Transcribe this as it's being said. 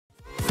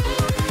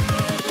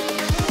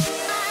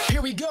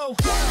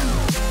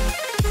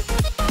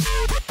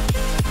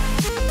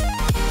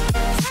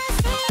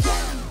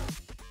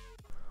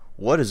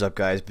What is up,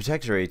 guys?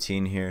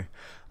 Protector18 here.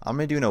 I'm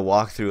going to be doing a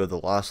walkthrough of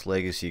the Lost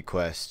Legacy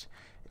quest.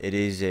 It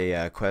is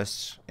a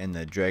quest in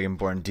the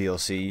Dragonborn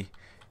DLC.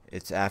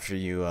 It's after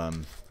you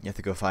have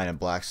to go find a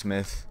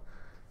blacksmith,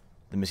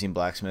 the missing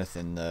blacksmith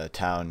in the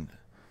town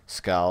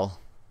Skaal,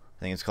 I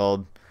think it's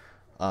called.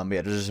 But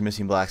yeah, there's just a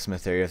missing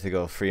blacksmith there. You have to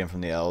go free him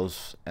from the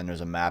elves, and there's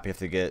a map you have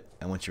to get.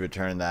 And once you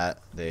return that,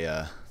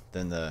 I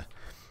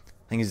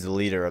think he's the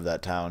leader of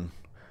that town,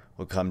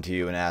 will come to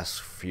you and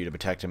ask for you to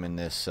protect him in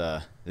this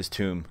this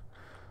tomb.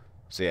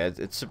 So yeah,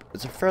 it's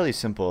a fairly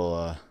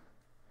simple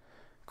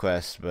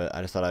quest, but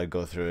I just thought I'd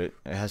go through it.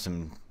 It has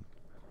some,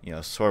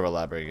 sort of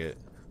elaborate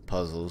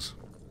puzzles.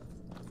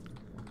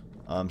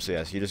 So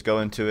yeah, so you just go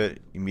into it.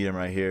 You meet him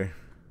right here.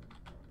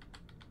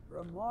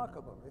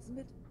 Remarkable, isn't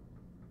it?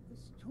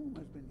 This tomb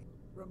has been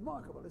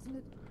remarkable, isn't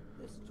it?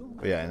 This tomb.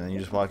 But yeah, and then you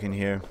just walk in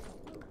here.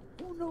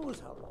 Who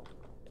knows how long?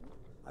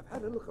 I've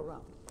had a look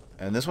around.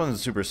 And this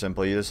one's super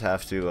simple. You just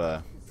have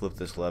to flip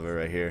this lever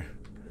right here.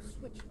 The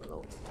switch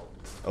below.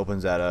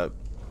 Opens that up,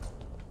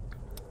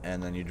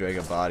 and then you drag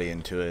a body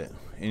into it.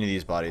 Any of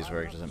these bodies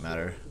work, doesn't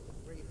matter.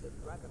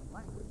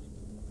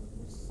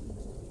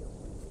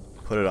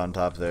 Put it on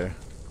top there.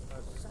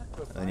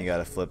 And then you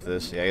gotta flip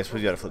this. Yeah, I guess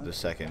we gotta flip this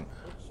second.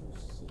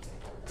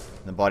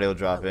 The body will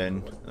drop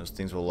in, those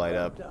things will light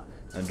up,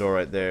 and the door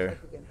right there,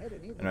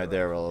 and right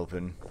there will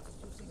open.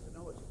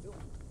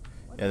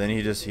 Yeah, then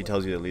he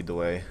tells you to lead the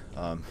way.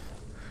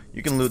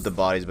 You can loot the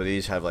bodies, but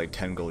these have like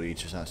 10 gold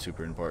each. It's not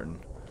super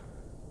important.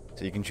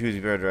 So you can choose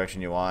whatever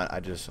direction you want.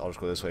 I'll just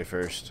go this way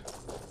first.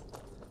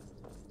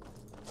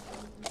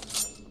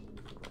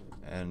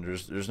 And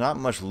there's not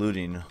much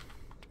looting,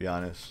 to be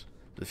honest.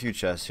 There's a few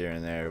chests here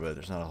and there, but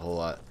there's not a whole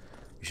lot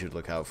you should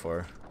look out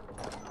for.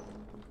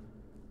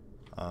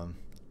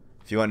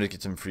 If you want to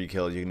get some free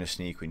kills, you can just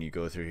sneak when you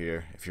go through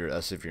here. If you're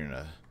in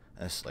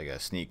like a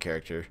sneak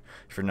character.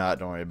 If you're not,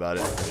 don't worry about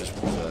it. There's just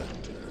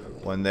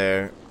one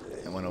there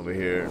and one over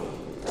here.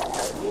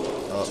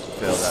 Oh,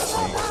 failed that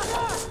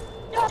sneak.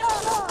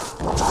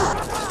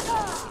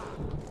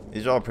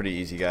 These are all pretty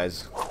easy,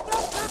 guys.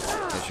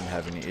 You shouldn't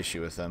have any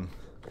issue with them.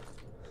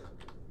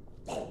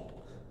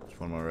 There's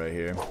one more right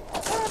here.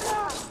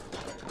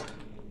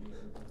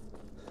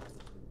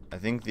 I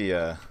think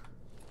the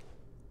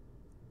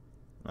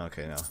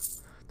okay, no.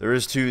 There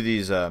is two of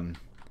these like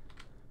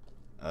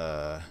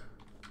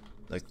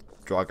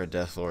Draugr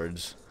Death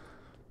Lords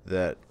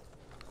that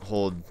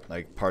hold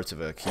like parts of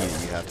a key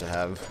that you have to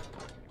have,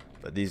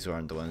 but these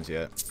aren't the ones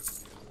yet.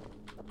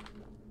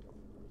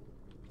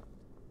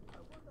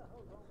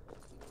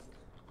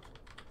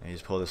 And you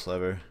just pull this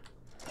lever.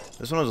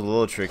 This one was a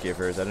little tricky at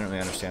first. I didn't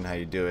really understand how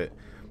you do it,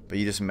 but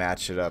you just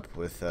match it up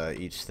with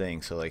each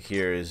thing. So like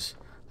here is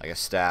like a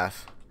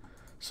staff,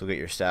 so get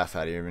your staff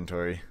out of your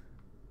inventory.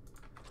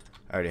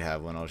 I already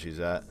have one, I'll just use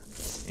that.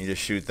 And you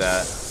just shoot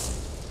that.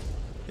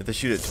 You have to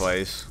shoot it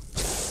twice.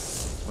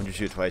 Once you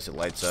shoot it twice, it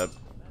lights up.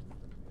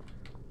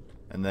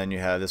 And then you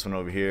have this one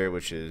over here,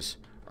 which is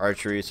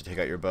archery, so take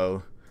out your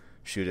bow,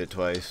 shoot it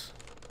twice.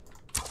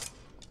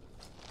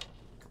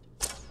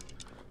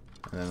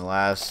 And then the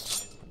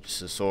last,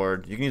 just a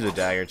sword. You can use a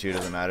dagger too,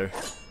 doesn't matter.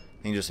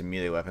 I think just a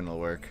melee weapon will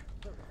work.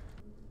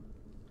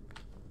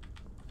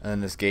 And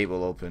then this gate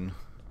will open.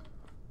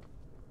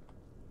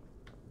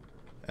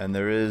 And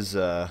there's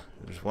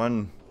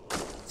one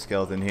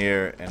skeleton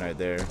here and right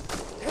there.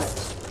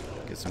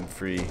 Get some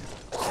free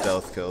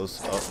stealth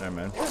kills. Oh, never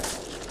mind.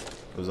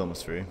 It was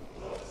almost free.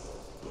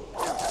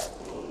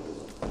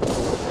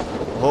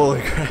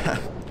 Holy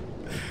crap!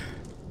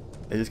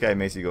 Hey, this guy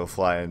makes you go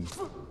flying.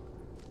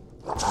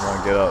 Come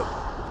on, get up.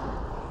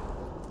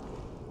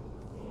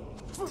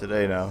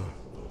 Today now.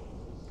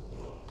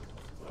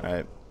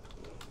 Alright.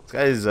 This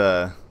guy's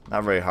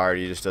not very hard,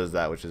 he just does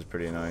that, which is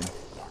pretty annoying.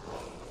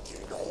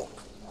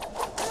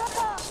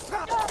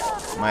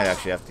 Might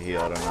actually have to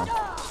heal, I don't know.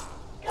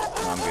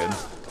 No, I'm good.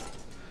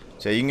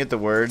 So you can get the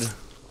word,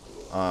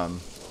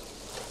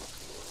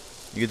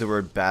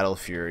 Battle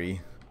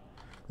Fury.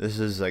 This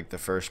is like the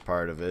first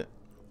part of it,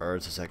 or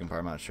it's the second part,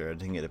 I'm not sure. I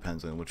think it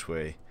depends on which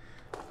way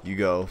you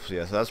go. So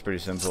yeah, so that's pretty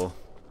simple.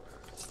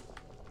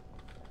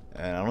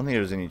 And I don't think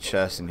there's any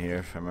chests in here,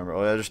 if I remember.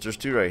 Oh yeah, there's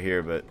two right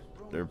here, but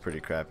they're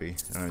pretty crappy.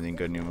 I don't have anything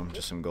good in them,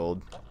 just some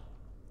gold.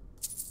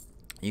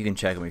 You can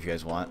check them if you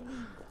guys want.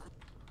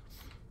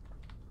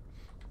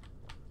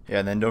 Yeah,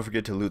 and then don't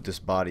forget to loot this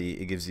body.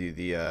 It gives you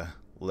the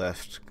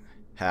left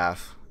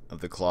half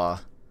of the claw.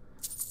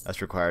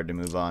 That's required to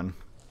move on.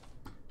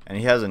 And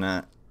he has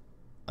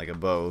like a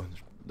bow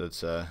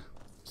that's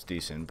it's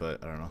decent,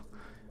 but I don't know.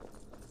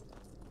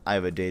 I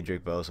have a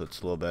Daedric bow, so it's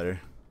a little better.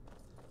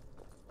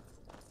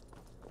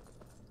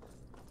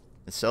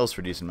 It sells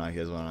for decent amount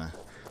if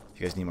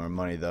you guys need more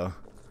money though.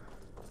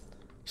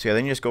 So yeah,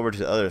 then you just go over to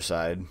the other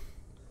side.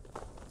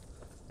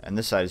 And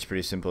this side is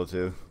pretty simple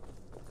too.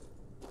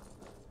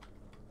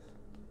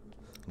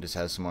 It just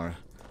has some more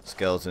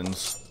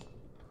skeletons.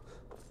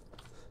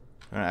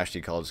 They're not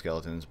actually called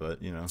skeletons,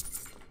 but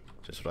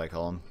just what I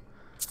call them.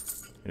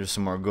 There's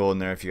some more gold in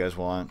there if you guys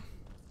want.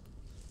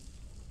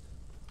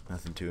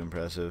 Nothing too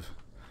impressive.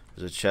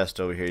 There's a chest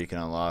over here you can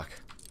unlock.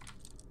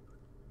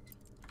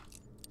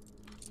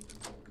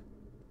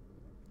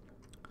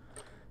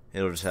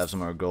 It'll just have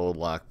some more gold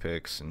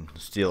lockpicks and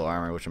steel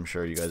armor, which I'm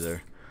sure you guys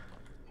are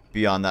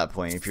beyond that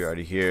point if you're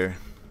already here.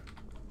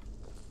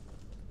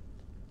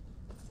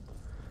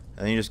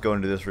 And then you just go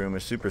into this room.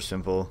 It's super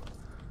simple.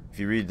 If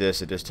you read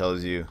this, it just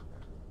tells you,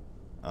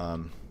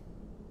 or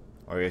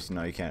I guess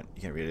no, you can't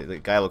read it. The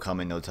guy will come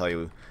in, they'll tell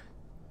you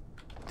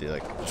the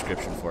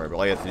description for it. But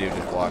all you have to do is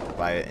just walk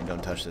by it and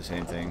don't touch this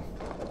anything.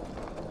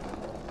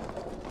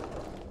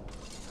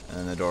 And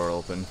then the door will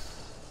open.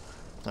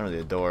 It's not really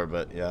a door,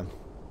 but yeah,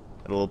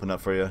 it'll open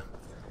up for you.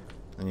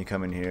 Then you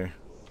come in here,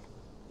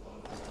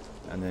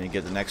 and then you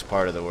get the next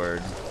part of the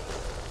word.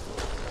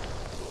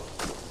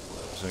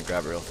 Just gonna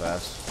grab it real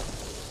fast.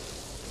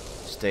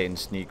 Stay in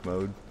sneak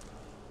mode.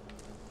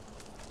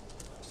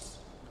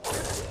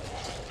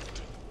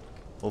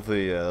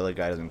 Hopefully the other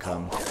guy doesn't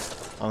come.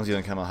 As long as he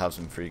doesn't come, I'll have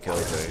some free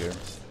kills right here.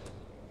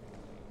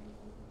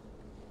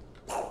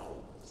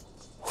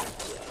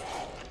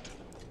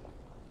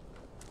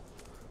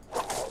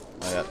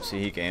 Oh yeah, see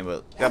he came,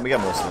 but we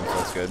got most of them, so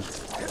that's good.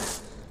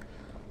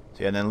 So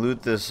yeah, and then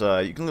loot this.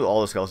 You can loot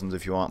all the skeletons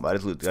if you want, but I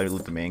just gotta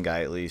loot the main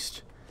guy at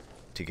least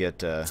to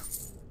get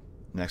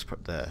next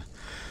part, the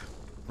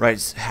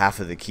right half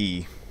of the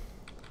key.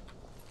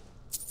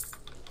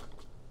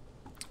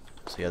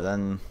 So yeah,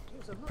 then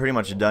pretty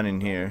much done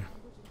in here.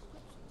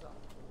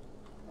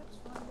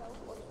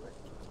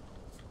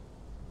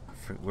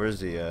 Where's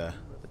the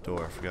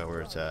door? I forgot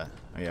where it's at.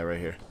 Oh yeah, right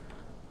here.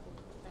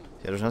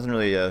 Yeah, there's nothing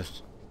really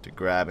to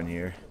grab in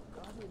here.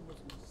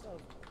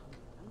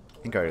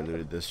 I think I already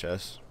looted this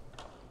chest.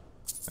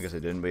 I guess I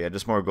didn't, but yeah,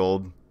 just more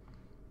gold.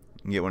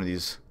 You can get one of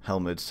these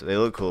helmets. They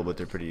look cool, but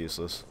they're pretty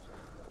useless.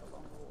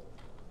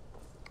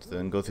 So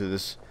then go through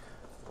this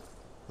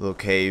little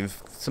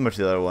cave, similar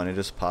to the other one. It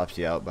just pops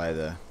you out by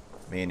the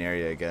main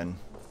area again.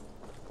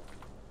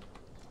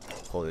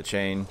 Pull the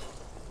chain.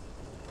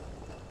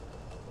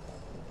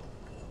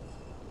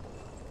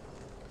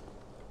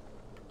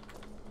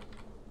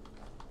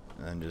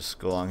 And then just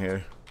go along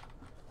here.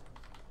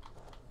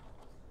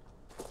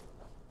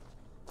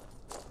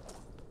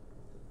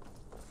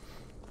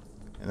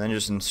 And then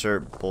just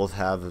insert both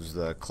halves of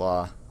the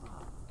claw.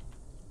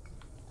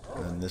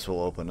 And then this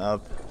will open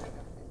up.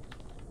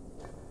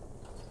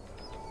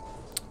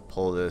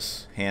 Pull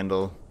this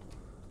handle.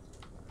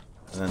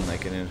 And then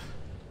like a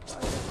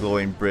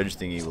glowing bridge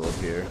thingy will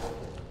appear.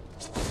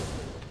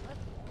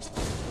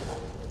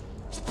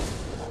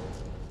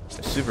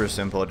 It's super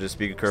simple, just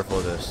be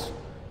careful to just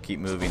keep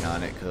moving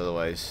on it, because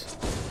otherwise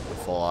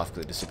it'll fall off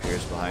because it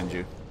disappears behind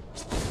you.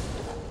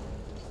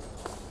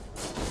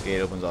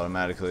 Gate opens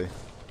automatically.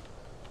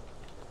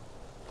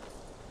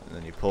 And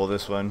then you pull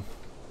this one.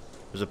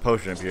 There's a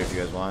potion up here if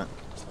you guys want.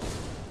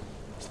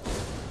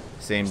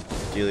 Same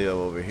dealio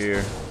over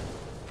here.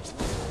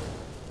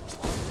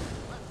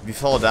 If you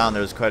fall down,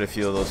 there's quite a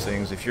few of those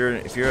things. If you're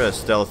a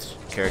stealth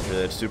character,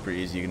 that's super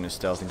easy. You can just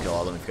stealth and kill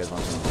all of them if you guys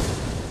want some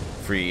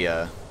free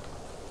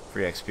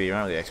XP.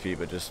 Not really XP,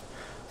 but just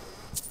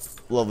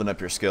leveling up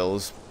your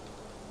skills.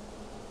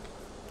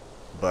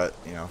 But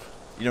you know,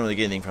 you don't really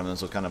get anything from them,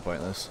 so it's kind of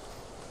pointless.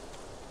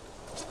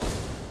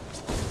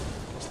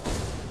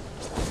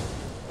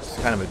 It's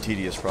kind of a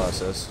tedious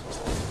process.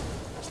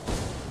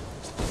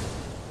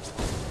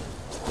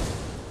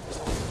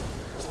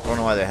 I don't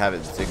know why they have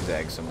it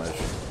zigzag so much.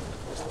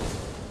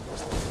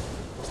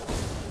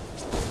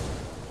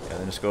 Yeah,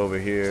 then just go over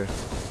here.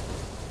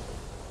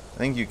 I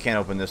think you can't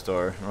open this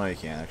door. No, you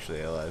can't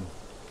actually. I lied.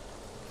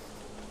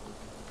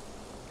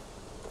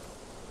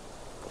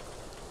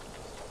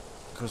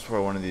 Because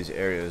for one of these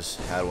areas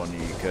had one, you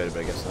could,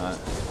 but I guess not.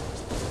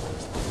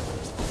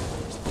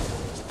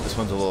 This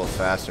one's a little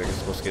faster. It's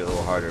supposed to get a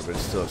little harder, but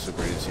it's still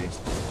super easy.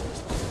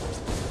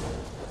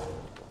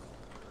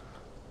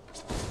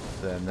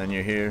 Then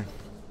you're here.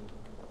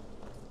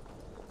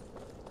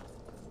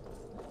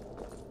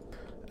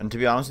 And to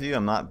be honest with you,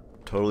 I'm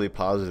not totally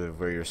positive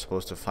where you're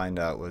supposed to find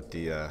out what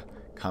the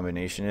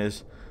combination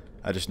is.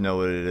 I just know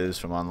what it is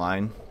from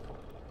online.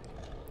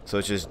 So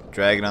it's just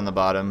dragon on the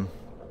bottom,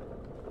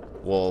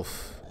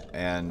 wolf,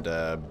 and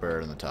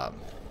bird on the top.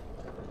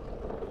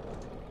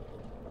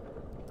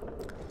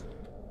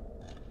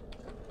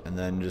 And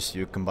then just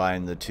you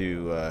combine the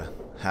two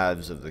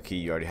halves of the key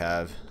you already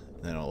have,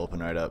 and then it'll open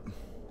right up.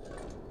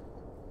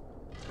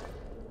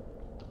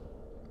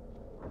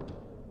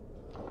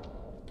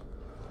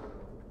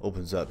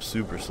 Opens up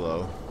super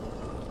slow,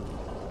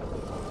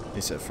 at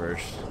least at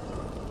first.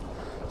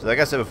 So like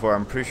I said before,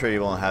 I'm pretty sure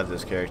you won't have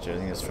this character. I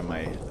think it's from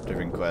my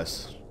different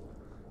quests.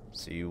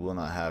 So you will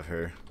not have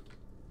her.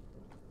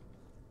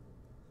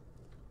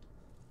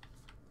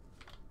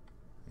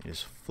 You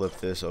just flip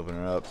this, open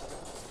her up.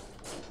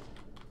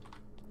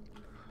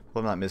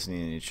 Well, I'm not missing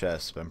any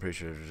chests, but I'm pretty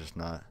sure there's just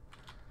not.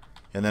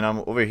 And then I'm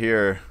over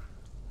here.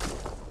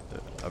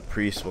 A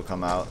priest will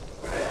come out.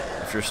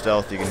 If you're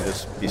stealth, you can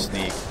just be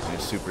sneak, and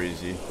it's super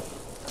easy.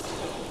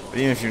 But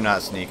even if you're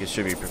not sneak, it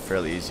should be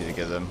fairly easy to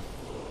get them.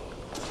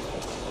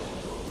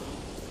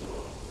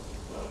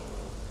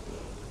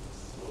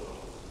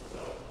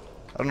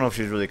 don't know if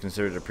she's really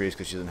considered a priest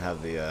because she doesn't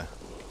have the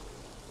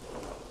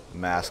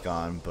mask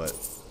on, but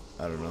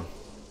I don't know.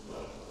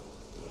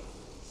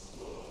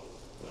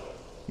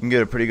 You can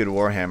get a pretty good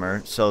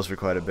warhammer. It sells for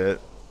quite a bit.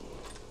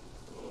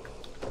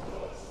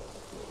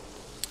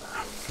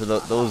 For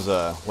those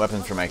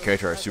weapons for my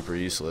character are super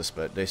useless,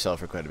 but they sell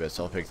for quite a bit,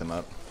 so I'll pick them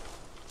up.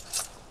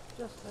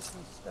 Just let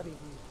me study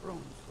these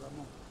runes for a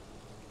moment.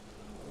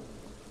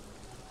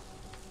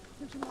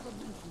 There's another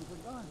mention of a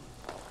gun.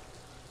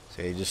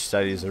 So he just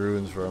studies the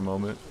runes for a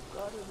moment. It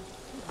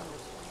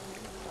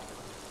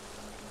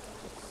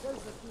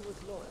says that he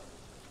was loyal,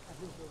 and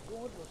his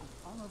reward was an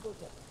honorable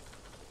death.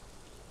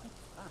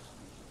 That's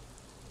fascinating.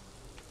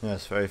 Yeah,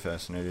 it's very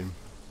fascinating.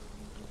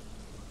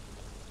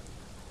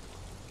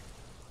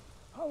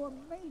 How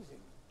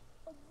amazing!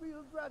 A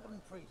real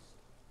dragon priest.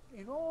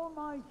 In all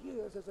my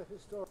years as a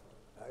historian,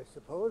 I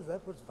suppose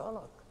that was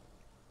Valak.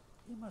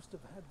 He must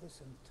have had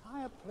this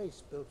entire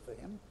place built for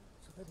him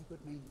so that he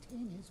could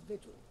maintain his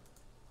vigil.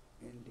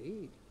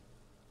 Indeed.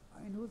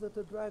 I knew that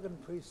the dragon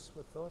priests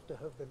were thought to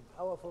have been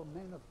powerful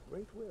men of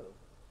great will.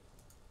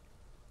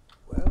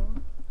 Well,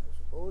 I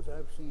suppose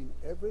I've seen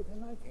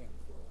everything I came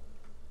for,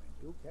 and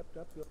you kept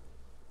up your...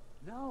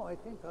 Now I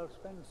think I'll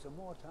spend some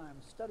more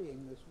time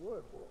studying this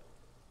word war.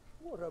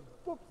 What a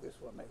book this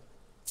will make.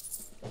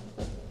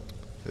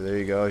 So there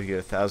you go, you get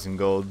 1,000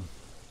 gold.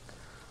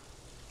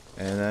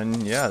 And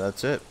then, yeah,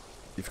 that's it.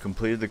 You've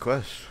completed the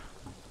quest.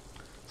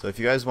 So if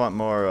you guys want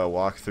more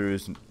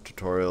walkthroughs, and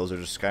tutorials, or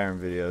just Skyrim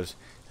videos,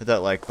 hit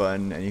that like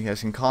button, and you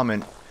guys can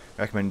comment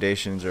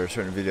recommendations or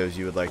certain videos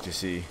you would like to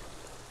see.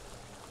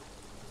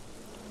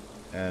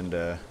 And,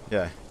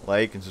 yeah,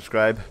 like and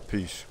subscribe.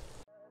 Peace.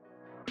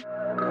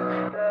 Tell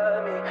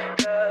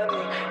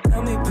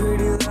me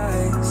pretty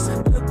lies,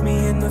 look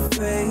me in the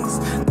face,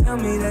 tell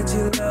me that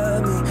you